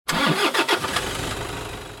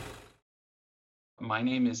My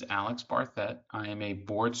name is Alex Barthet. I am a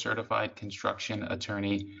board certified construction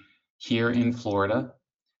attorney here in Florida.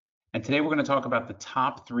 And today we're going to talk about the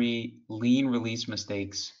top 3 lien release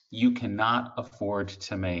mistakes you cannot afford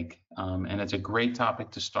to make. And it's a great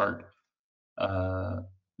topic to start the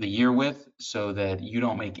year with so that you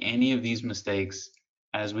don't make any of these mistakes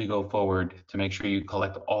as we go forward to make sure you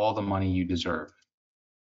collect all the money you deserve.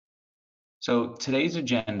 So today's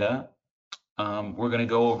agenda, we're going to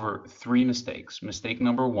go over 3 mistakes. Mistake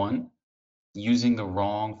number 1, using the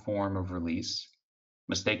wrong form of release.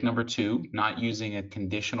 Mistake number 2, not using a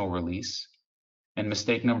conditional release. And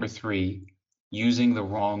mistake number 3, using the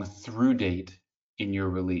wrong through date in your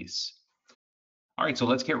release. All right, so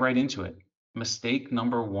let's get right into it. Mistake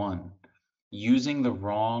number 1, using the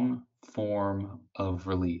wrong form of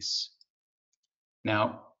release.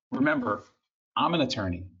 Now, remember, I'm an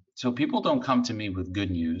attorney, so people don't come to me with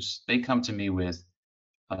good news. They come to me with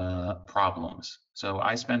problems. So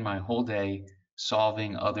I spend my whole day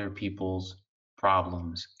solving other people's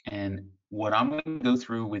problems. And what I'm going to go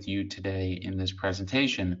through with you today in this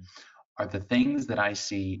presentation are the things that I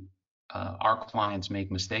see our clients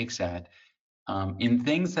make mistakes at, in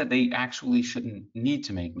things that they actually shouldn't need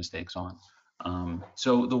to make mistakes on.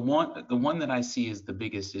 So the one that I see is the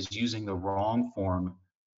biggest is using the wrong form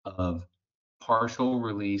of partial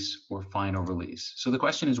release or final release. So the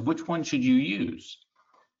question is, which one should you use?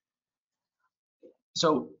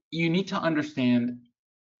 So you need to understand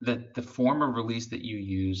that the form of release that you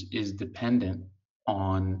use is dependent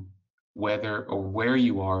on whether or where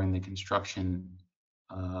you are in the construction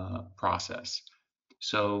process.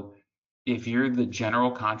 So if you're the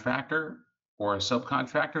general contractor or a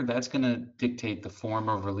subcontractor, that's going to dictate the form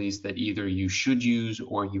of release that either you should use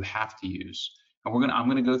or you have to use. And I'm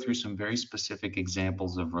going to go through some very specific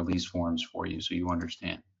examples of release forms for you so you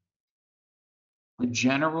understand. The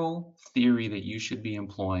general theory that you should be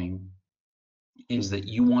employing is that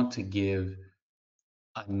you want to give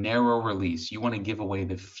a narrow release. You want to give away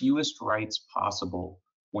the fewest rights possible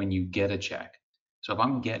when you get a check. So if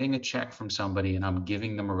I'm getting a check from somebody and I'm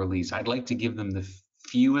giving them a release, I'd like to give them the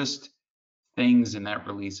fewest things in that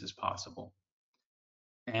release as possible.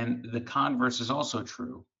 And the converse is also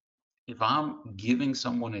true. If I'm giving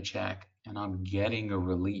someone a check and I'm getting a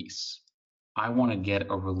release, I want to get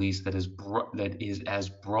a release that is as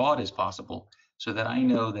broad as possible so that I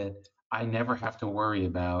know that I never have to worry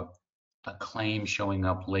about a claim showing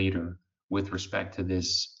up later with respect to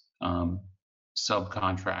this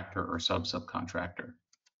subcontractor or subcontractor.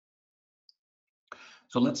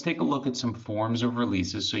 So let's take a look at some forms of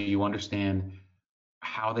releases so you understand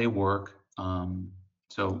how they work.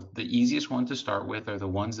 So the easiest one to start with are the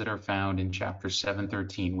ones that are found in Chapter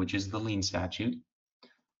 713, which is the lien statute.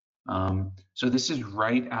 So this is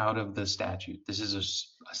right out of the statute. This is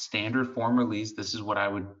a standard form release. This is what I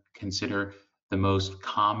would consider the most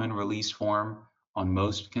common release form on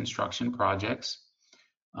most construction projects.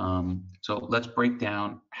 So let's break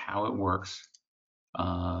down how it works.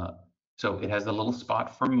 So it has a little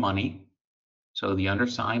spot for money. So the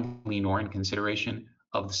undersigned lienor in consideration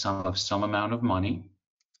of the sum of some amount of money.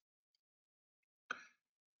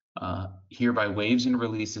 Hereby waives and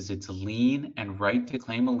releases its lien and right to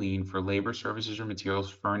claim a lien for labor, services, or materials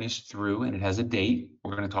furnished through, and it has a date.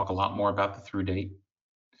 We're going to talk a lot more about the through date.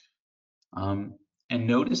 And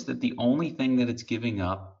notice that the only thing that it's giving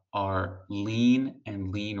up are lien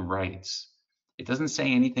and lien rights. It doesn't say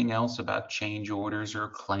anything else about change orders or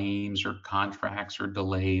claims or contracts or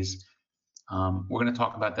delays. We're going to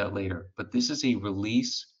talk about that later. But this is a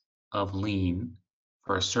release of lien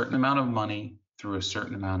for a certain amount of money through a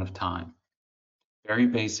certain amount of time. Very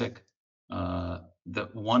basic,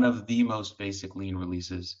 one of the most basic lien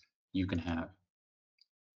releases you can have.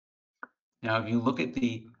 Now, if you look at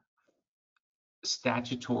the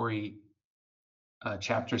statutory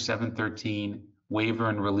Chapter 713 waiver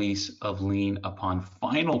and release of lien upon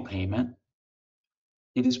final payment,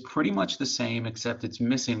 it is pretty much the same, except it's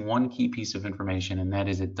missing one key piece of information, and that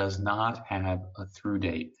is it does not have a through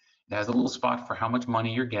date. It has a little spot for how much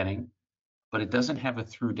money you're getting, but it doesn't have a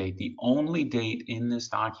through date. The only date in this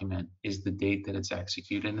document is the date that it's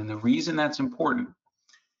executed. And the reason that's important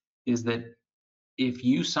is that if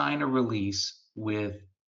you sign a release with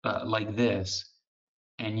like this,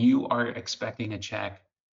 and you are expecting a check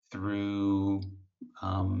through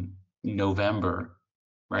November,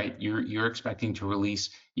 right? You're expecting to release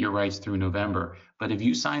your rights through November. But if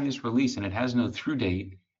you sign this release and it has no through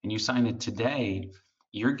date, and you sign it today,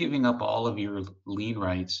 you're giving up all of your lien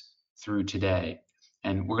rights through today.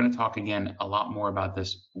 And we're going to talk again a lot more about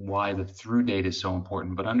this, why the through date is so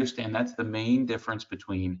important. But understand that's the main difference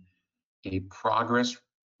between a progress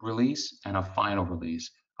release and a final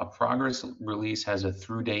release. A progress release has a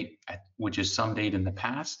through date, which is some date in the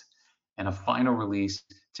past, and a final release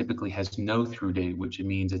typically has no through date, which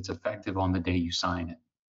means it's effective on the day you sign it.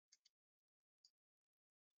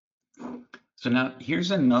 So now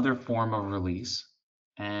here's another form of release,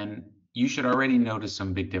 and you should already notice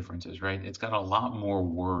some big differences, right? It's got a lot more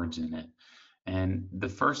words in it. And the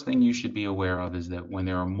first thing you should be aware of is that when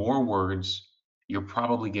there are more words, you're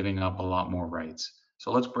probably giving up a lot more rights.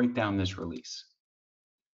 So let's break down this release.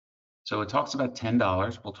 So it talks about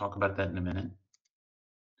 $10. We'll talk about that in a minute.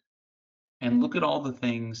 And look at all the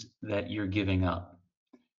things that you're giving up.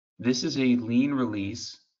 This is a lien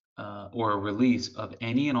release or a release of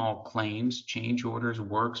any and all claims, change orders,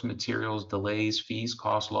 works, materials, delays, fees,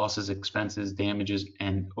 costs, losses, expenses, damages,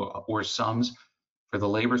 and or sums for the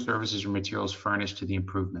labor, services, or materials furnished to the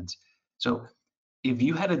improvements. So if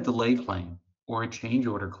you had a delay claim or a change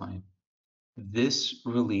order claim, this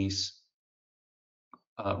release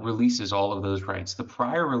releases all of those rights. The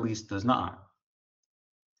prior release does not,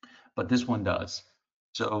 but this one does.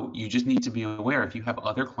 So you just need to be aware if you have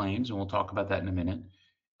other claims, and we'll talk about that in a minute,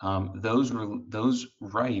 those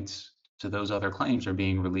rights to those other claims are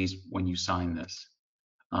being released when you sign this.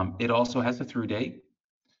 It also has a through date,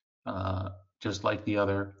 just like the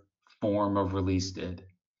other form of release did.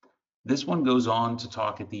 This one goes on to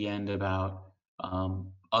talk at the end about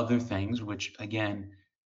other things, which again,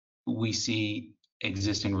 we see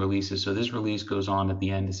exist in releases. So this release goes on at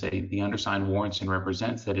the end to say the undersigned warrants and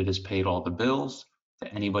represents that it has paid all the bills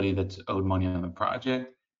to anybody that's owed money on the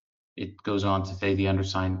project. It goes on to say the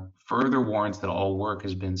undersigned further warrants that all work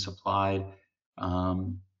has been supplied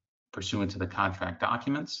pursuant to the contract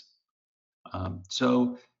documents.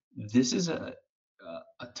 So this is a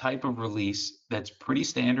type of release that's pretty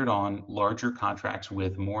standard on larger contracts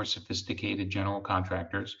with more sophisticated general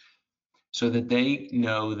contractors, so that they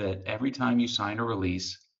know that every time you sign a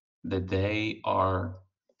release, that they are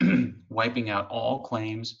wiping out all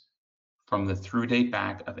claims from the through date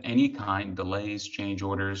back of any kind, delays, change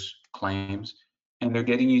orders, claims, and they're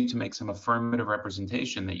getting you to make some affirmative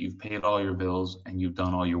representation that you've paid all your bills and you've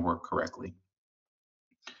done all your work correctly.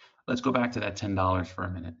 Let's go back to that $10 for a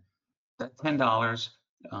minute. That $10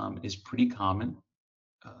 is pretty common.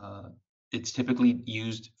 It's typically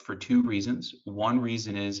used for two reasons. One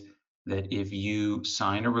reason is that if you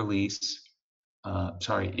sign a release,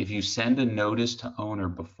 if you send a notice to owner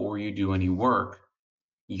before you do any work,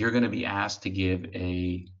 you're going to be asked to give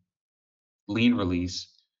a lien release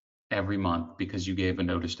every month because you gave a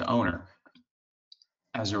notice to owner.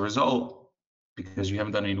 As a result, because you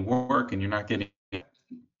haven't done any work and you're not getting,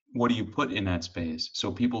 what do you put in that space?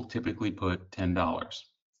 So people typically put $10.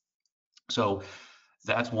 So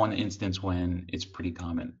that's one instance when it's pretty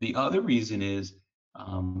common. The other reason is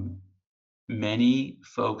many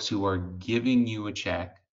folks who are giving you a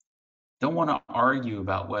check don't want to argue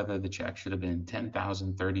about whether the check should have been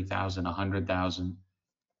 10,000, 30,000, 100,000.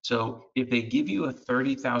 So if they give you a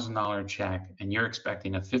 $30,000 check and you're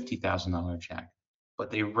expecting a $50,000 check,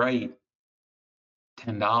 but they write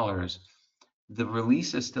 $10, the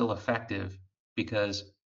release is still effective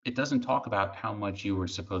because it doesn't talk about how much you were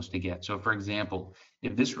supposed to get. So for example,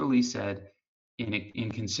 if this release said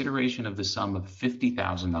in consideration of the sum of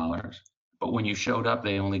 $50,000, but when you showed up,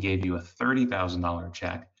 they only gave you a $30,000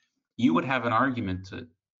 check, you would have an argument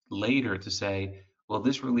later to say, well,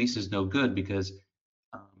 this release is no good because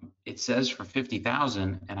it says for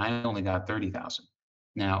 50,000 and I only got 30,000.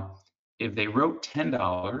 Now, if they wrote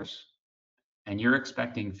 $10 and you're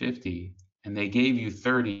expecting 50 and they gave you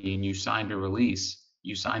 30 and you signed a release,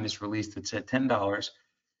 you signed this release that said $10,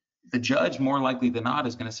 the judge more likely than not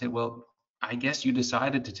is going to say, well, I guess you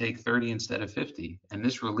decided to take 30 instead of 50. And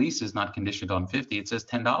this release is not conditioned on 50. It says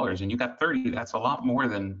 $10 and you got 30. That's a lot more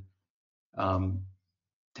than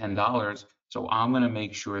 $10. So I'm going to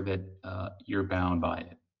make sure that you're bound by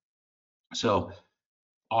it. So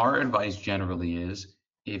our advice generally is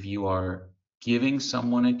if you are giving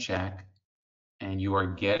someone a check and you are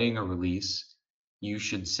getting a release, you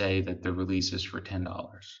should say that the release is for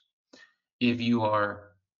 $10. If you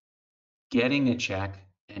are getting a check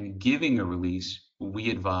and giving a release, we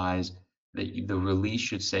advise that the release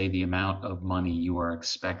should say the amount of money you are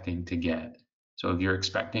expecting to get. So if you're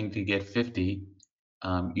expecting to get 50,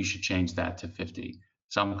 you should change that to 50.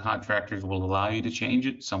 Some contractors will allow you to change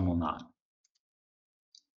it, some will not.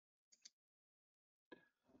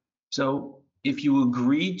 So if you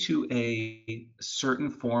agree to a certain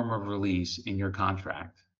form of release in your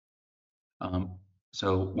contract,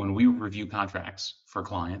 so when we review contracts for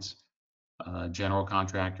clients, general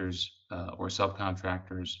contractors or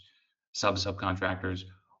subcontractors, subcontractors,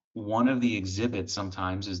 one of the exhibits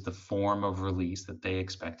sometimes is the form of release that they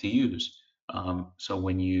expect to use. So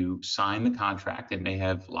when you sign the contract, it may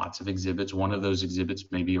have lots of exhibits. One of those exhibits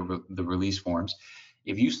may be the release forms.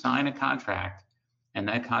 If you sign a contract and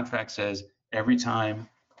that contract says every time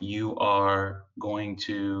you are going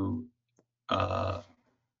to, uh,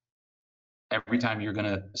 every time you're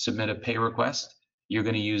going to submit a pay request, you're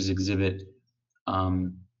going to use exhibit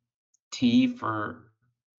um, T for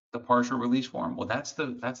the partial release form. Well, that's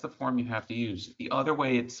the form you have to use. The other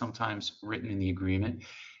way it's sometimes written in the agreement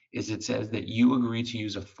is it says that you agree to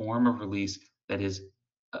use a form of release that is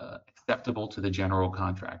acceptable to the general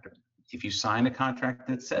contractor. If you sign a contract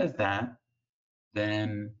that says that,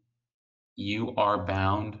 then you are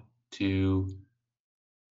bound to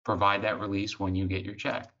provide that release when you get your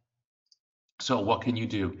check. So what can you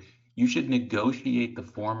do? You should negotiate the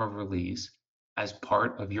form of release as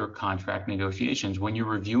part of your contract negotiations. When you're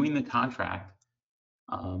reviewing the contract,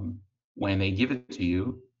 when they give it to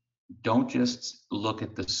you, don't just look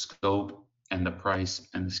at the scope and the price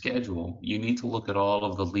and the schedule. You need to look at all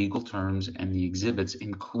of the legal terms and the exhibits,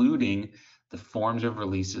 including the forms of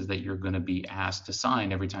releases that you're going to be asked to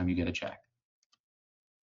sign every time you get a check.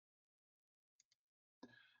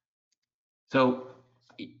 So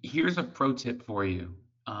here's a pro tip for you.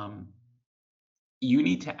 You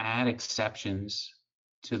need to add exceptions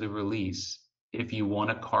to the release if you want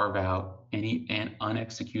to carve out any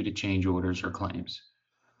unexecuted change orders or claims.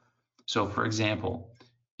 So for example,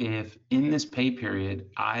 if in this pay period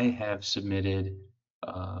I have submitted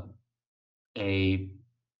uh,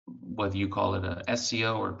 whether you call it a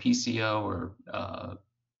SCO or PCO or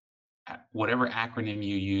whatever acronym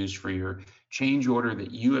you use for your change order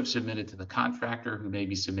that you have submitted to the contractor who may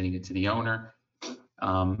be submitting it to the owner.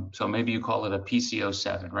 So maybe you call it a PCO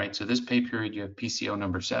 7, right? So this pay period, you have PCO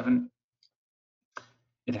number 7.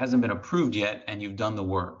 It hasn't been approved yet, and you've done the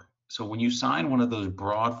work. So when you sign one of those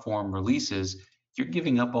broad form releases, you're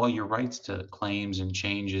giving up all your rights to claims and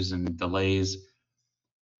changes and delays,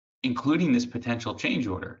 including this potential change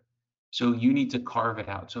order. So you need to carve it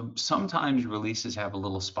out. So sometimes releases have a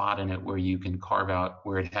little spot in it where you can carve out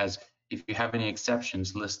where it has, if you have any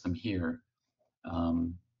exceptions, list them here.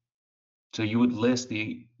 So you would list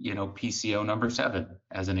the, PCO number 7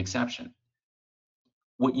 as an exception.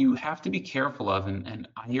 What you have to be careful of, and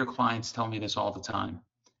I hear clients tell me this all the time,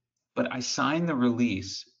 but I signed the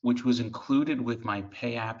release, which was included with my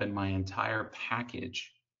pay app and my entire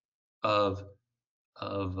package of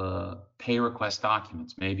pay request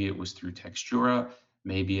documents. Maybe it was through Textura,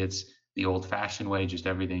 maybe it's the old-fashioned way, just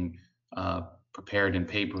everything prepared in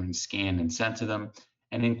paper and scanned and sent to them.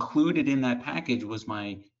 And included in that package was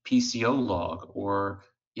my PCO log, or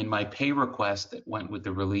in my pay request that went with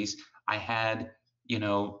the release, I had,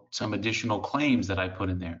 some additional claims that I put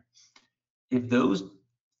in there. If those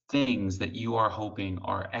things that you are hoping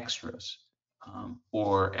are extras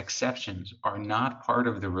or exceptions are not part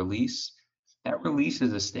of the release, that release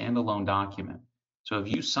is a standalone document. So if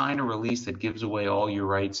you sign a release that gives away all your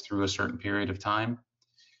rights through a certain period of time,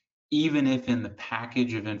 even if in the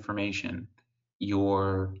package of information you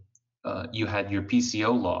had your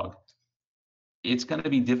PCO log, it's going to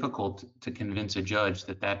be difficult to convince a judge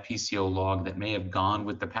that that PCO log that may have gone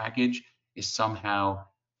with the package is somehow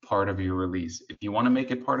part of your release. If you want to make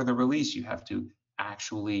it part of the release, you have to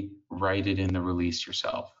actually write it in the release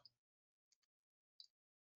yourself.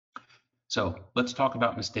 So let's talk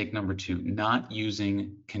about mistake number 2, not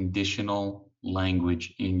using conditional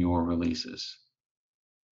language in your releases.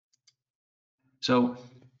 So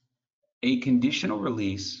a conditional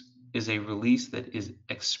release is a release that is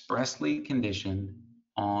expressly conditioned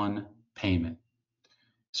on payment.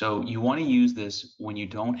 So you want to use this when you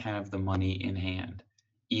don't have the money in hand,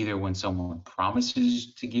 either when someone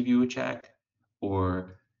promises to give you a check,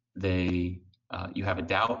 or you have a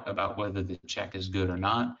doubt about whether the check is good or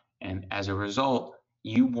not. And as a result,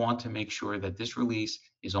 you want to make sure that this release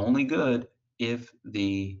is only good if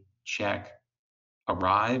the check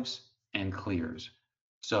arrives and clears.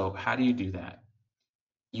 So how do you do that?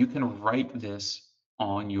 You can write this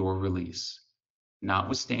on your release.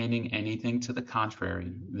 Notwithstanding anything to the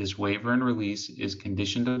contrary, this waiver and release is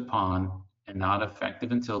conditioned upon and not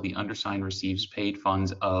effective until the undersigned receives paid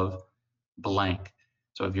funds of blank.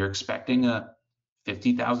 So if you're expecting a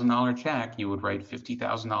 $50,000 check, you would write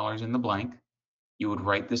 $50,000 in the blank. You would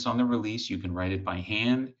write this on the release. You can write it by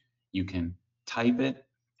hand. You can type it,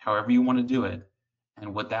 however you want to do it.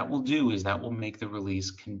 And what that will do is that will make the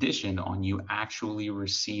release conditioned on you actually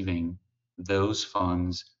receiving those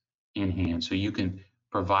funds in hand. So you can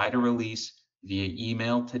provide a release via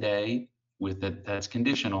email today with it that's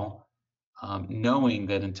conditional, knowing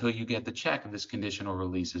that until you get the check, this conditional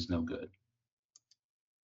release is no good.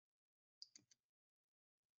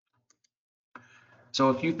 So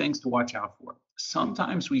a few things to watch out for.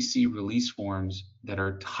 Sometimes we see release forms that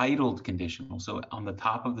are titled conditional. So on the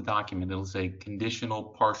top of the document, it'll say conditional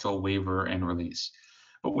partial waiver and release.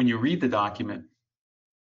 But when you read the document,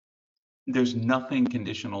 there's nothing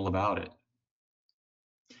conditional about it.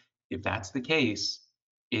 If that's the case,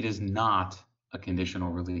 it is not a conditional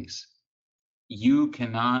release. You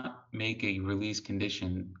cannot make a release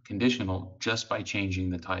conditional just by changing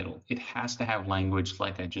the title. It has to have language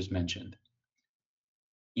like I just mentioned.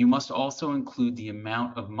 You must also include the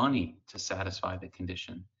amount of money to satisfy the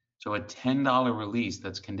condition. So a $10 release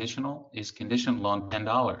that's conditional is conditional on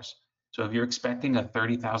 $10. So if you're expecting a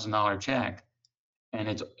 $30,000 check and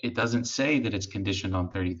it doesn't say that it's conditioned on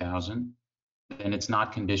 $30,000, then it's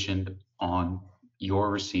not conditioned on your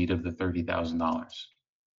receipt of the $30,000.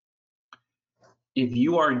 If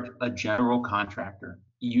you are a general contractor,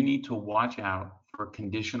 you need to watch out for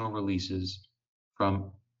conditional releases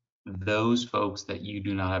from those folks that you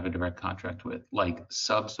do not have a direct contract with, like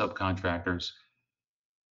subcontractors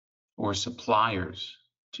or suppliers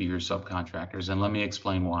to your subcontractors. And let me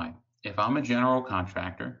explain why. If I'm a general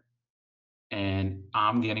contractor and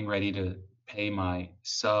I'm getting ready to pay my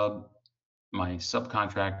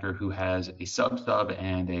subcontractor who has a sub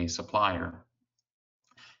and a supplier,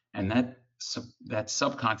 and that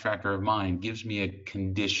subcontractor of mine gives me a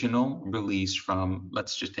conditional release from,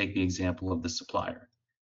 let's just take the example of the supplier.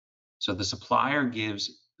 So the supplier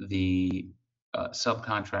gives the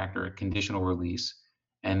subcontractor a conditional release,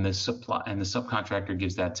 and the subcontractor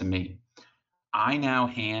gives that to me. I now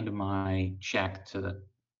hand my check to the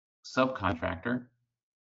subcontractor,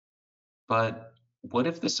 but what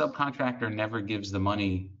if the subcontractor never gives the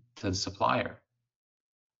money to the supplier?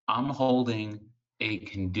 I'm holding a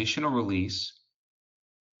conditional release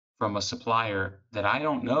from a supplier that I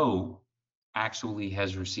don't know actually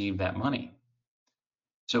has received that money.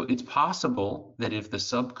 So it's possible that if the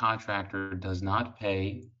subcontractor does not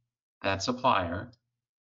pay that supplier,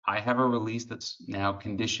 I have a release that's now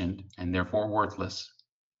conditioned and therefore worthless.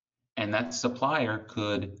 And that supplier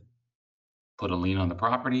could put a lien on the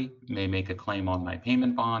property, may make a claim on my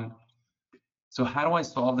payment bond. So how do I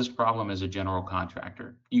solve this problem as a general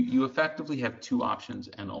contractor? You effectively have two options,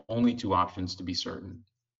 and only two options to be certain.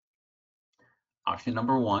 Option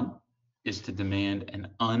number one is to demand an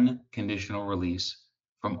unconditional release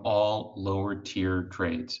from all lower tier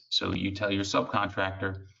trades. So you tell your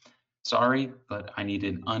subcontractor, sorry, but I need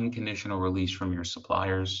an unconditional release from your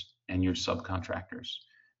suppliers and your subcontractors.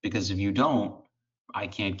 Because if you don't, I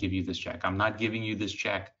can't give you this check. I'm not giving you this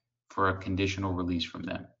check for a conditional release from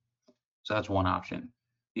them. So that's one option.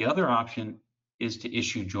 The other option is to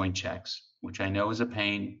issue joint checks, which I know is a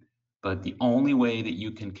pain, but the only way that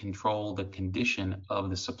you can control the condition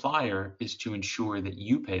of the supplier is to ensure that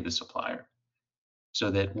you pay the supplier, so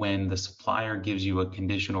that when the supplier gives you a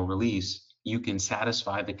conditional release, you can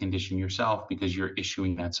satisfy the condition yourself because you're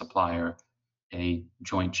issuing that supplier a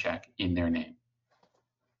joint check in their name.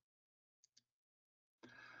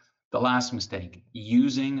 The last mistake,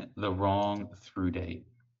 using the wrong through date.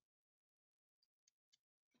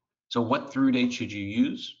 So what through date should you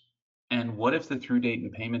use? And what if the through date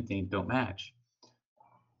and payment date don't match?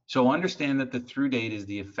 So understand that the through date is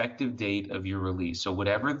the effective date of your release. So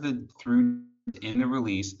whatever the through in the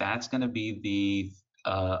release, that's going to be the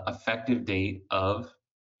effective date of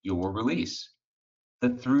your release. The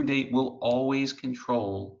through date will always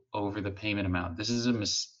control over the payment amount. This is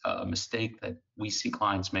a mistake that we see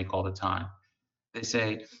clients make all the time. They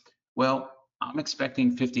say, well, I'm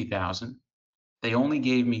expecting 50,000. They only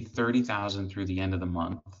gave me 30,000 through the end of the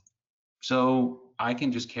month. So I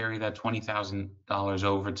can just carry that $20,000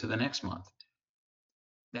 over to the next month.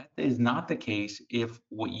 That is not the case if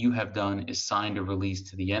what you have done is signed a release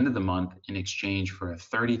to the end of the month in exchange for a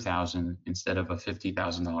 $30,000 instead of a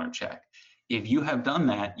 $50,000 check. If you have done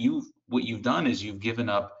that, what you've done is you've given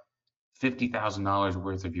up $50,000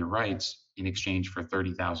 worth of your rights in exchange for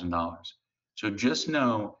 $30,000. So just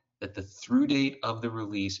know that the through date of the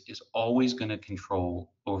release is always going to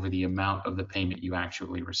control over the amount of the payment you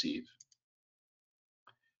actually receive.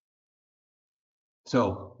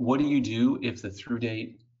 So what do you do if the through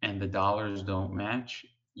date and the dollars don't match?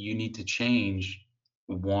 You need to change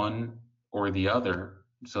one or the other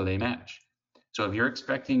so they match. So if you're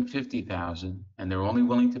expecting 50,000 and they're only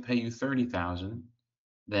willing to pay you 30,000,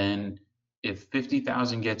 then if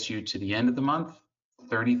 50,000 gets you to the end of the month,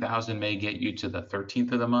 30,000 may get you to the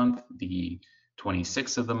 13th of the month, the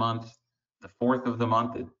 26th of the month, the 4th of the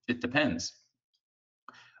month. It depends.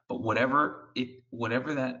 But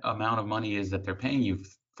whatever that amount of money is that they're paying you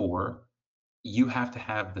for, you have to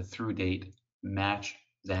have the through date match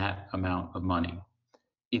that amount of money.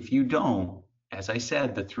 If you don't, as I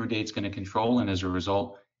said, the through date's going to control, and as a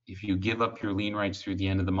result, if you give up your lien rights through the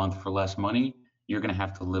end of the month for less money, you're going to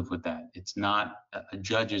have to live with that. It's not, a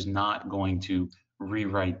judge is not going to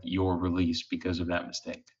rewrite your release because of that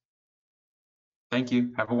mistake. Thank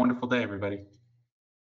you. Have a wonderful day, everybody.